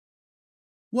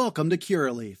Welcome to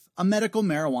Curaleaf, a medical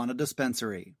marijuana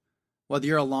dispensary. Whether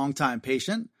you're a longtime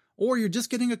patient or you're just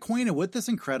getting acquainted with this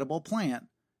incredible plant,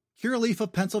 Curaleaf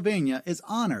of Pennsylvania is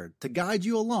honored to guide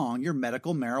you along your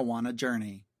medical marijuana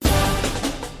journey.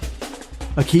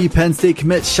 A key Penn State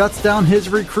commit shuts down his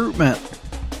recruitment.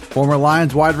 Former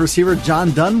Lions wide receiver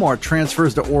John Dunmore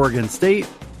transfers to Oregon State.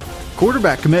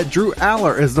 Quarterback commit Drew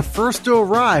Aller is the first to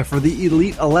arrive for the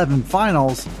Elite 11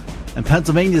 finals. And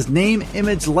Pennsylvania's name,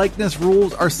 image, likeness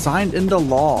rules are signed into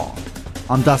law.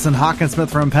 I'm Dustin Hawkinsmith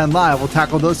from Penn Live. We'll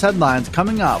tackle those headlines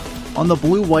coming up on the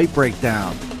Blue White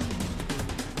Breakdown.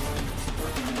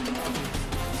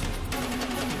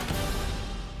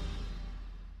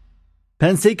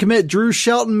 Penn State commit Drew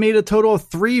Shelton made a total of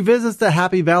 3 visits to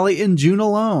Happy Valley in June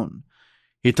alone.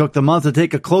 He took the month to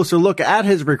take a closer look at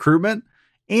his recruitment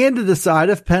and to decide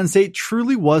if Penn State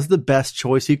truly was the best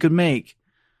choice he could make.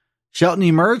 Shelton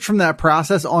emerged from that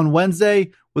process on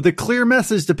Wednesday with a clear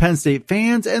message to Penn State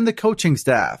fans and the coaching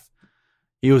staff.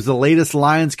 He was the latest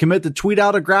Lions commit to tweet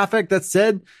out a graphic that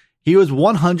said he was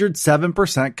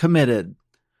 107% committed.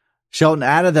 Shelton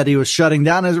added that he was shutting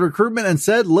down his recruitment and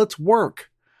said, "Let's work."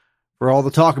 For all the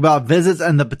talk about visits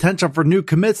and the potential for new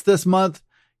commits this month,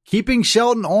 keeping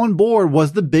Shelton on board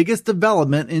was the biggest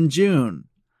development in June.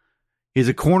 He's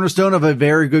a cornerstone of a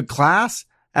very good class,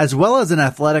 as well as an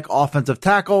athletic offensive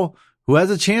tackle who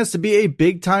has a chance to be a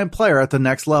big-time player at the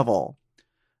next level.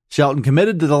 Shelton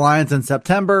committed to the Lions in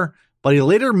September, but he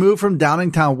later moved from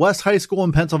Downingtown West High School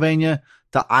in Pennsylvania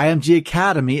to IMG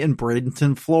Academy in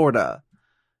Bradenton, Florida.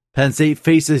 Penn State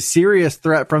faced a serious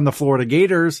threat from the Florida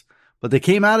Gators, but they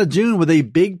came out of June with a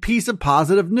big piece of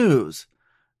positive news.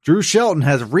 Drew Shelton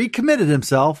has recommitted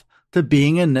himself to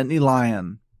being a Nittany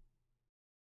Lion.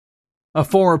 A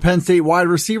former Penn State wide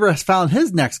receiver has found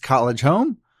his next college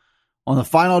home. On the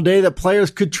final day that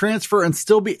players could transfer and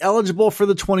still be eligible for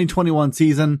the 2021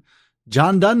 season,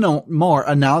 John Dunmore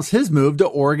announced his move to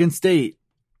Oregon State.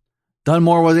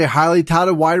 Dunmore was a highly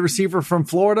touted wide receiver from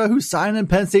Florida who signed in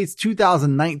Penn State's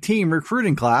 2019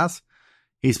 recruiting class.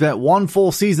 He spent one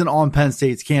full season on Penn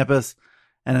State's campus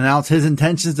and announced his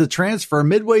intentions to transfer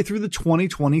midway through the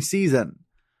 2020 season.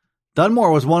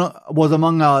 Dunmore was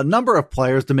among a number of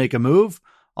players to make a move,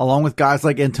 along with guys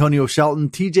like Antonio Shelton,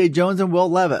 TJ Jones, and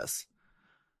Will Levis.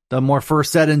 Dunmore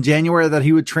first said in January that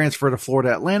he would transfer to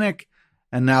Florida Atlantic,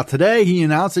 and now today he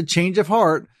announced a change of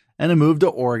heart and a move to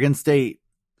Oregon State.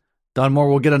 Dunmore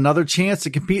will get another chance to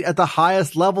compete at the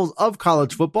highest levels of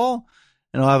college football,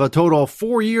 and he'll have a total of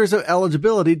 4 years of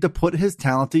eligibility to put his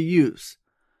talent to use.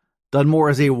 Dunmore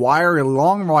is a wiry,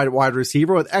 long wide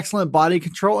receiver with excellent body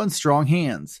control and strong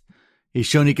hands. He's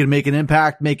shown he can make an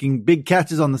impact making big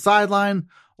catches on the sideline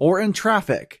or in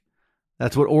traffic.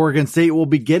 That's what Oregon State will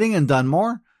be getting in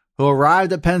Dunmore, who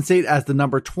arrived at Penn State as the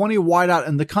number 20 wideout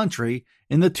in the country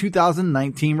in the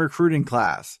 2019 recruiting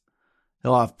class.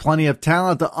 He'll have plenty of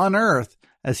talent to unearth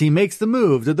as he makes the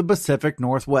move to the Pacific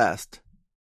Northwest.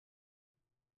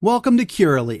 Welcome to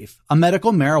Curaleaf, a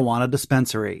medical marijuana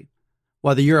dispensary.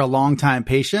 Whether you're a longtime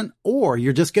patient or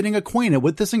you're just getting acquainted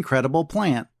with this incredible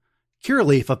plant,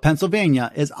 Curaleaf of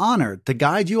Pennsylvania is honored to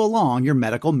guide you along your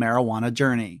medical marijuana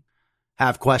journey.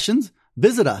 Have questions?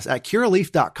 Visit us at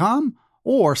curaleaf.com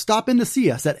or stop in to see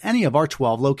us at any of our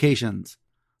 12 locations.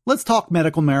 Let's talk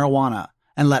medical marijuana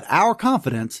and let our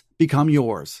confidence become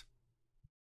yours.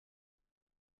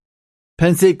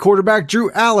 Penn State quarterback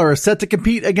Drew Aller is set to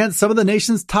compete against some of the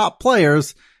nation's top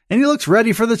players, and he looks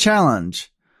ready for the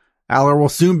challenge. Aller will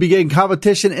soon begin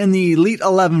competition in the Elite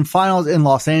 11 finals in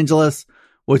Los Angeles,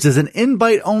 which is an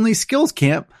invite-only skills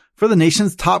camp for the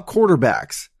nation's top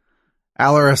quarterbacks.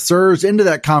 Aller has surged into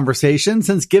that conversation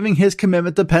since giving his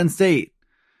commitment to Penn State.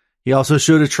 He also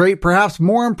showed a trait perhaps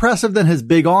more impressive than his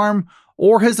big arm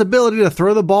or his ability to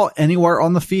throw the ball anywhere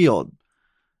on the field.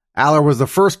 Aller was the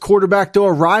first quarterback to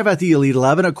arrive at the Elite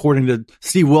 11, according to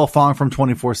Steve Wilfong from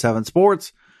 24/7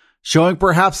 Sports, showing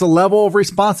perhaps the level of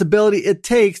responsibility it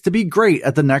takes to be great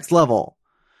at the next level.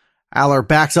 Aller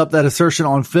backs up that assertion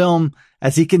on film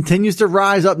as he continues to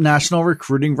rise up national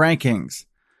recruiting rankings.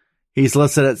 He's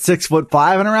listed at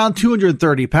 6'5" and around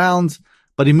 230 pounds,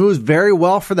 but he moves very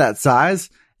well for that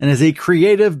size and is a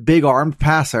creative, big-armed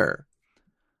passer.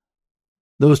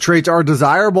 Those traits are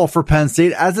desirable for Penn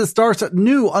State as it starts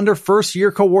new under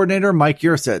first-year coordinator Mike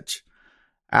Yurcich.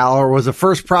 Aller was the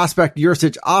first prospect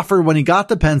Yurcich offered when he got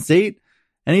to Penn State,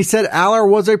 and he said Aller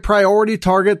was a priority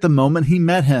target the moment he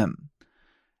met him.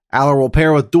 Aller will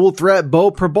pair with dual threat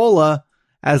Bo Perbola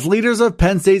as leaders of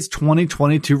Penn State's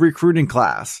 2022 recruiting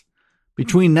class.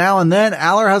 Between now and then,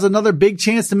 Aller has another big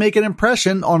chance to make an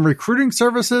impression on recruiting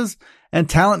services and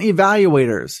talent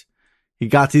evaluators. He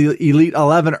got to the Elite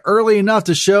 11 early enough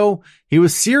to show he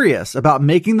was serious about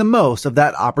making the most of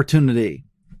that opportunity.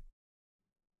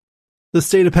 The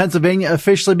state of Pennsylvania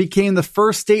officially became the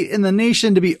first state in the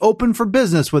nation to be open for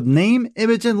business with name,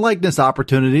 image, and likeness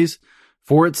opportunities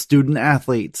for its student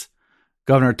athletes.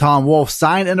 Governor Tom Wolf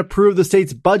signed and approved the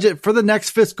state's budget for the next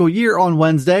fiscal year on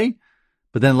Wednesday.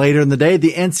 But then later in the day,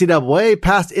 the NCAA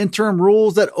passed interim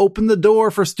rules that opened the door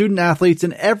for student athletes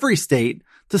in every state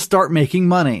to start making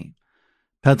money.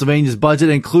 Pennsylvania's budget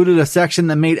included a section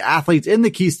that made athletes in the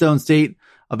Keystone State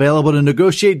available to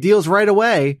negotiate deals right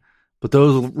away, but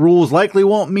those rules likely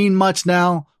won't mean much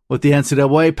now, with the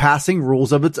NCAA passing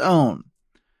rules of its own.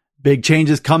 Big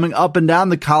changes coming up and down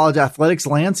the college athletics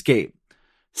landscape.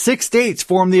 6 states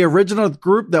formed the original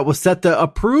group that was set to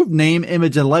approve name,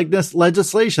 image, and likeness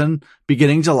legislation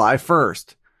beginning July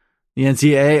 1st. The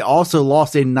NCAA also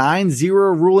lost a 9-0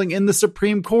 ruling in the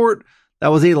Supreme Court that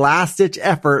was a last-ditch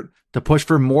effort to push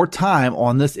for more time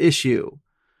on this issue.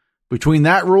 Between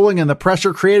that ruling and the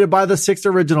pressure created by the 6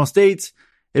 original states,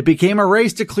 it became a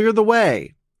race to clear the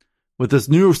way. With this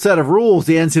new set of rules,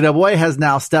 the NCAA has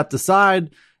now stepped aside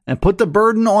and put the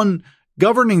burden on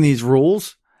governing these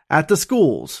rules at the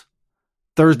schools.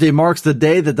 Thursday marks the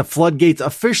day that the floodgates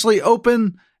officially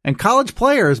open and college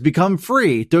players become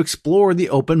free to explore the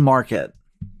open market.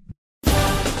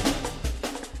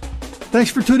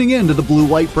 Thanks for tuning in to the Blue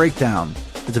White Breakdown.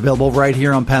 It's available right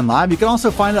here on Penn Live. You can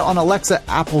also find it on Alexa,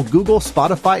 Apple, Google,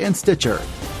 Spotify, and Stitcher.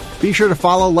 Be sure to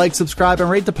follow, like, subscribe, and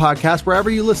rate the podcast wherever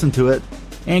you listen to it,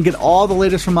 and get all the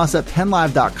latest from us at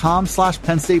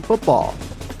PennLive.com/Penn State Football.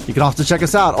 You can also check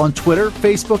us out on Twitter,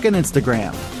 Facebook, and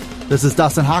Instagram. This is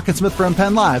Dustin Hockensmith from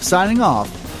Penn Live signing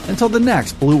off until the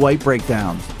next Blue White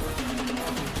Breakdown.